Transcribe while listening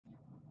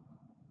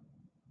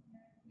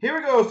Here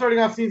we go. Starting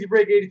off CNC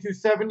break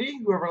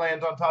 8270. Whoever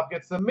lands on top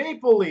gets the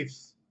Maple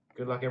Leafs.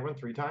 Good luck, everyone.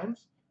 3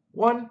 times.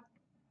 1,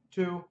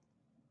 2,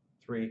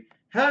 3.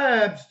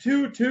 Habs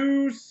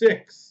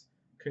 226.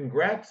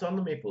 Congrats on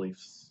the Maple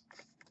Leafs.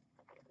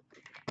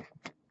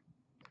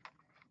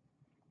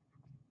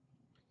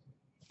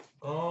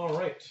 All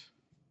right.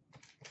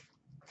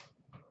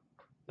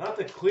 Not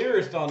the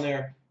clearest on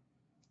there.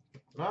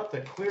 Not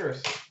the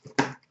clearest.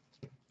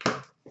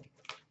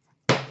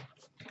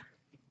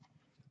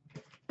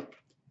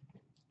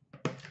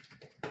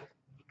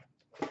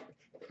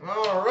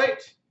 All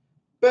right.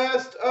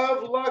 Best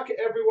of luck,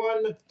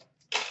 everyone.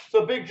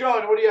 So, Big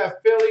John, what do you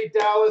have? Philly,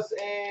 Dallas,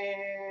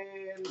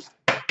 and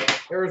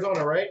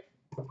Arizona, right?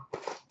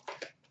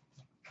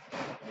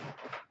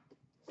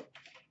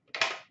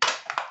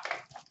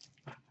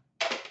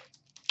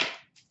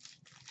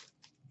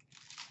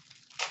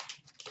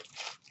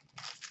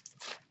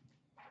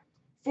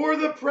 For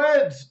the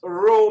Preds,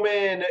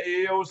 Roman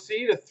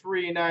Josi to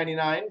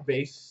 399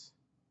 base.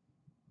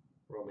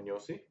 Roman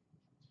Josi.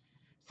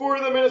 For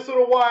the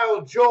Minnesota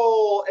Wild,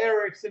 Joel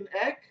Eriksson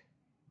Ek.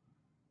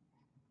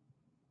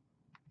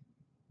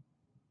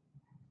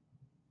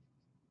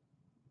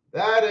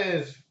 That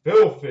is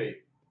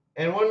filthy.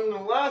 And one of the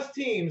last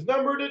teams,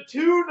 number to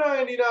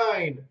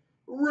 299,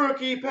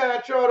 rookie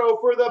patch auto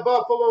for the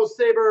Buffalo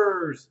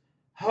Sabres,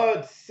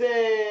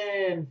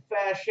 Hudson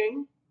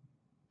Fasching.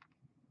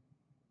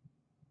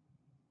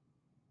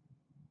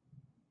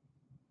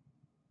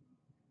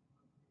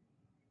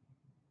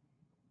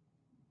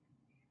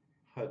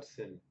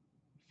 Hudson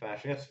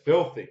Fasching. That's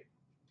filthy.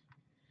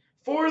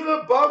 For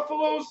the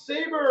Buffalo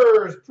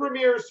Sabres,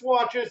 Premier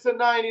Swatches to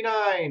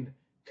 99,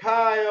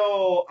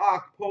 Kyle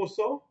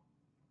Okposo.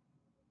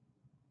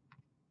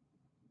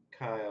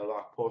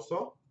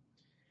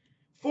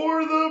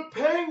 For the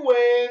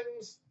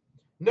Penguins,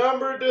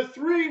 number to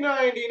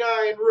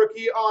 399,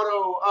 rookie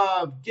auto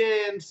of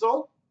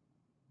Gensel.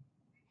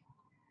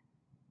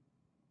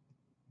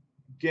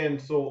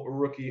 Gensel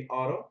rookie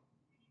auto.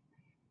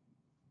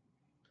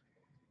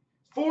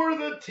 For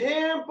the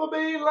Tampa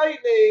Bay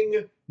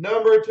Lightning,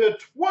 number to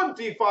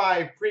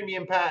 25,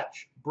 premium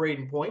patch,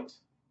 Braden Point.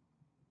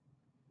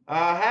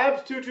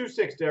 Habs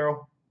 226,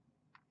 Daryl.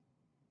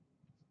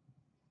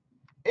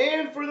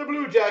 And for the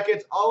Blue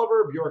Jackets,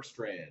 Oliver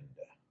Bjorkstrand,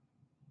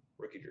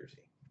 rookie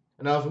jersey.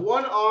 And I was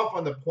 1 off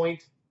on the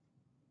Point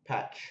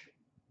patch.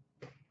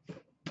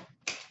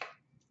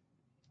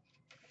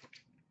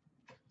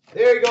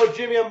 There you go,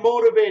 Jimmy. I'm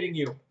motivating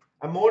you.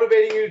 I'm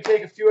motivating you to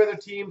take a few other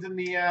teams in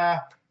the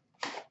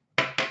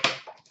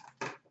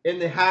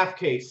half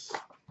case,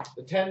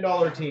 the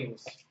 $10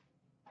 teams.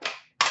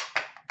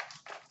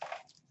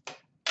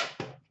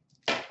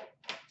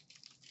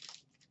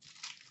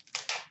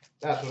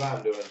 That's what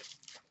I'm doing.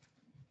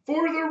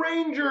 For the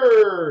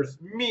Rangers,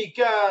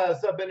 Mika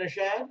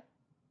Zibanejad,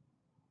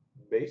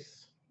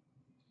 base.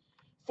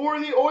 For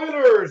the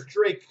Oilers,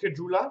 Drake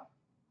Caggiula.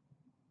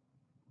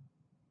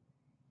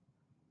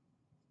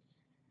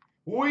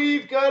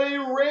 We've got a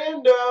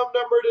random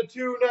number to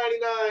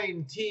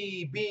 299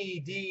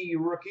 TBD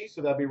rookie,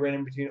 so that'll be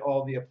random between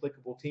all the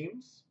applicable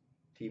teams.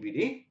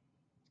 TBD.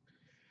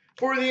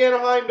 For the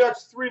Anaheim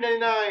Ducks,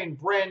 399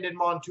 Brandon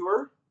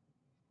Montour,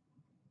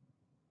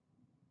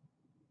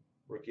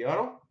 rookie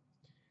auto.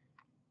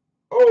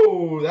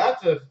 Oh,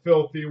 that's a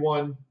filthy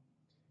one.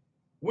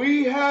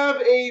 We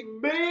have a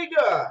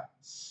Mega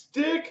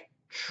Stick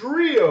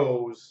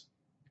Trios,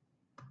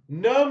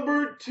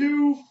 number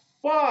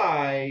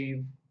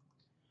 25,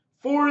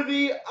 for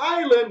the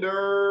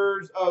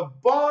Islanders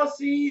of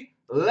Bossy,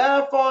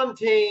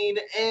 LaFontaine,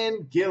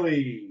 and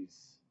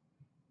Gillies.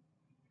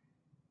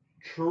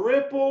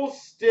 Triple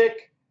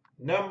stick,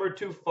 number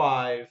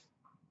 25.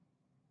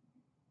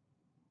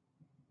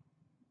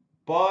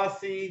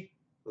 Bossy,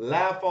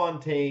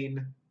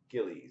 LaFontaine,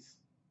 Gillies.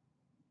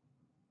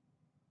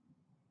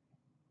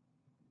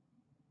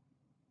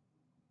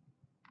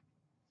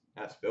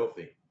 That's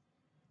filthy.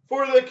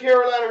 For the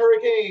Carolina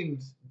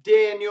Hurricanes,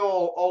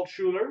 Daniel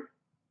Altshuler,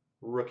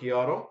 rookie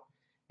auto.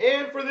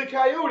 And for the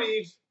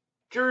Coyotes,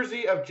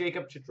 jersey of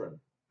Jacob Chychrun.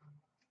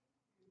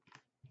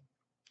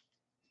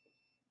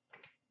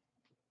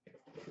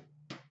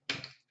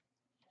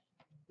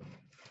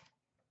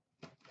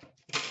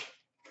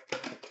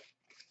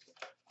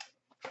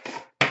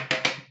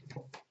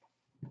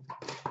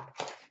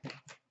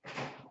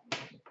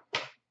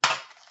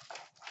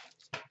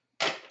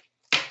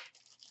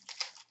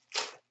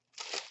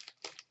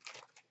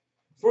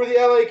 For the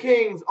LA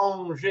Kings,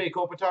 Ondrej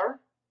Kopitar,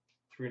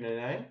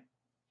 $3.99.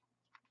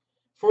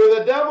 For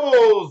the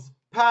Devils,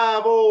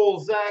 Pavel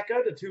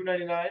Zacha to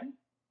 $2.99.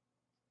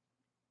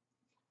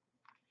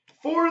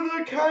 For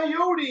the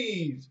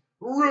Coyotes,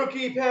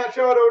 rookie patch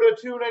auto to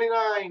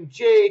 $2.99,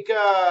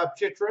 Jacob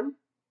Chychrun.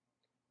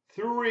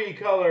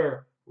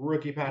 3-color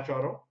rookie patch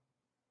auto.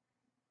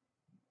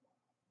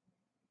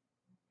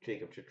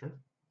 Jacob Chychrun.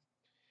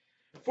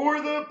 For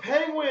the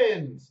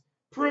Penguins,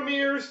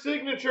 Premier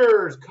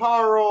Signatures,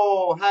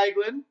 Carl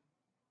Hagelin.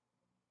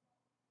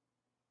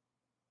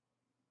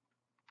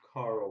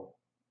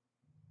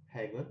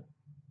 Hagelin.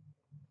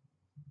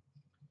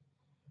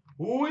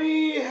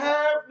 We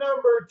have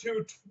number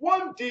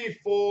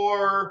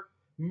 224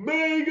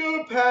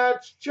 Mega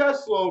Patch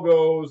chess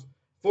logos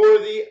for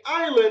the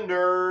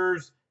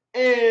Islanders,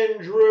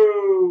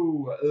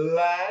 Andrew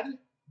Ladd.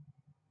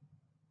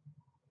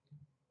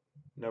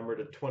 Number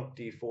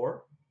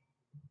 224,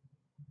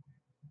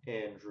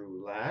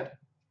 Andrew Ladd.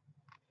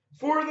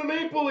 For the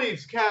Maple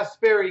Leafs,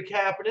 Kasperi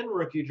Kapanen,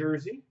 rookie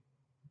jersey.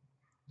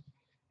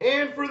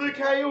 And for the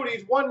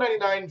Coyotes,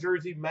 199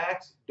 jersey,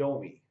 Max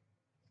Domi.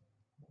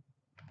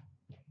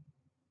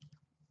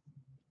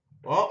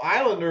 Well,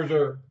 Islanders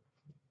are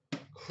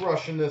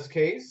crushing this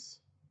case.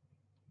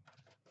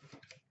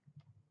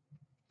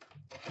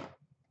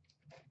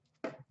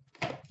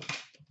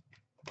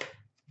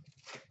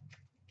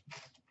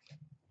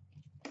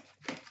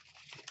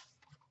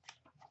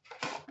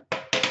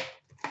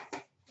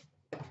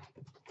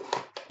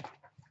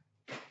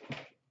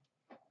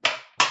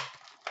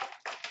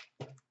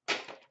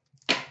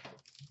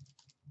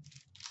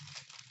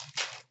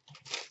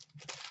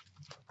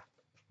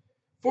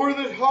 For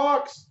the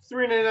Hawks,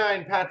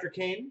 399 Patrick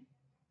Kane.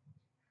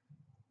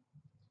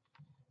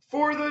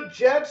 For the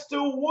Jets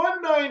to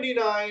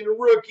 199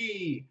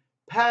 rookie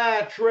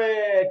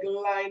Patrick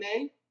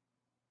Laine.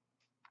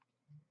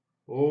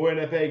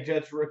 Winnipeg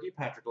Jets rookie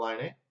Patrick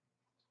Laine.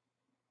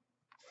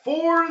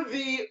 For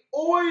the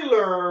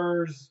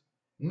Oilers,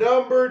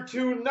 number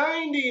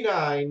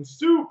 299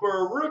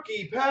 super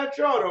rookie patch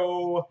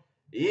auto,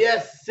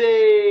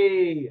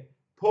 Jesse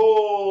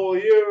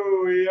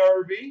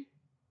Puljujarvi.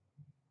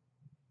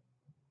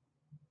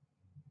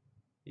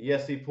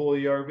 Jesse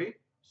Puljujarvi,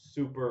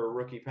 super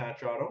rookie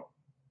patch auto.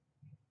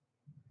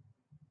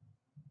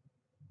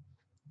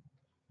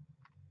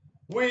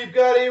 We've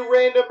got a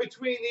random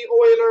between the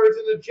Oilers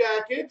and the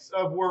Jackets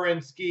of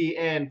Werenski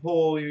and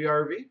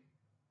Puljujarvi.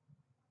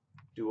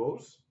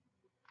 Duos.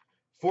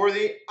 For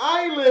the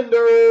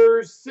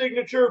Islanders,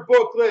 signature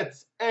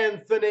booklets,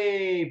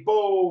 Anthony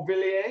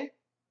Beauvillier.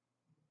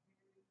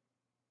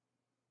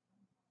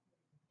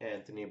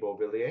 Anthony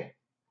Beauvillier.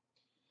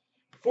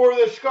 For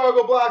the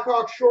Chicago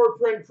Blackhawks short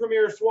print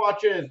premier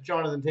swatches,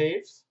 Jonathan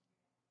Toews.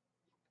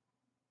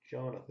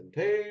 Jonathan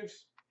Toews.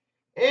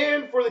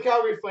 And for the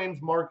Calgary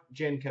Flames, Mark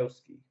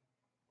Jankowski.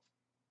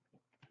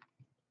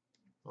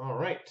 All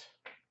right.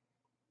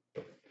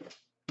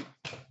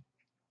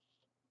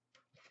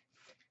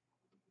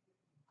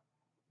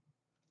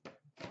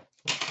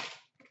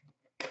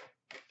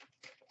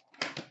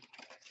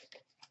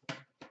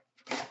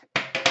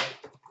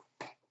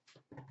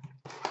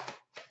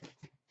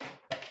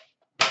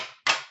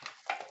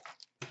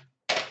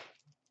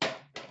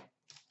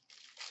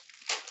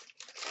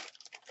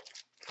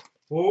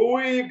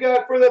 We've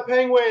got for the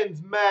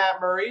Penguins,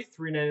 Matt Murray,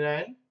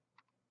 $3.99.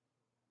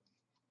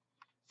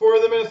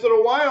 For the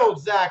Minnesota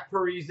Wild, Zach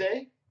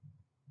Parise.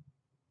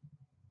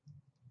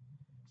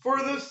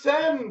 For the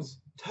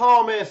Sens,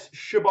 Thomas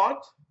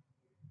Chabot.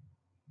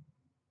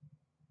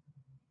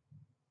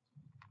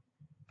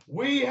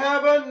 We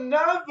have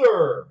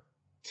another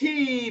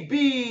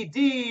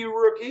TBD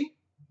rookie.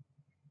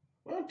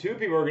 Well, two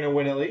people are going to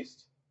win at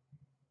least.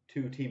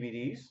 Two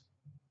TBDs.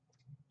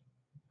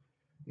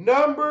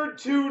 Number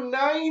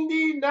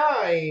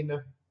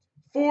 299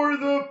 for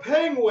the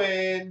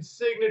Penguins,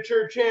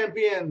 signature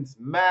champions,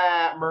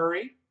 Matt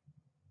Murray.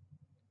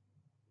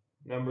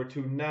 Number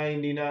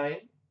 299,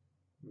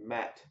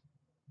 Matt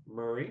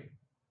Murray.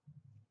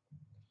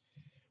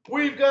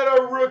 We've got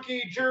a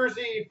rookie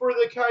jersey for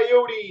the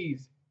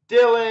Coyotes,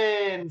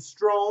 Dylan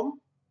Strome.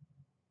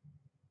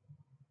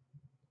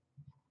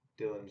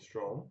 Dylan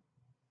Strome.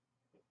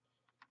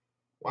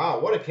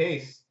 Wow, what a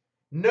case.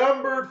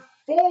 Number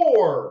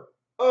 4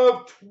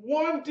 of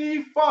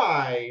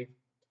 25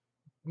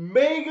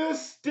 Mega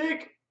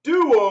Stick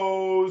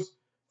Duos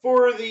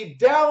for the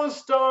Dallas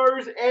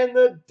Stars and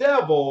the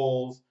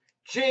Devils,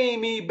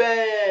 Jamie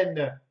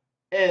Benn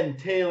and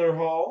Taylor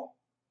Hall.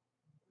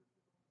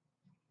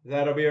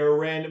 That'll be a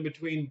random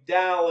between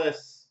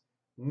Dallas,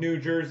 New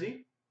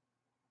Jersey.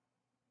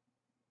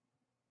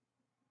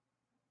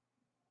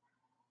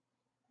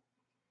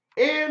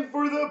 And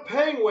for the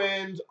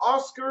Penguins,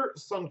 Oscar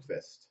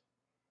Sundqvist.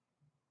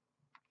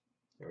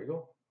 There we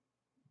go.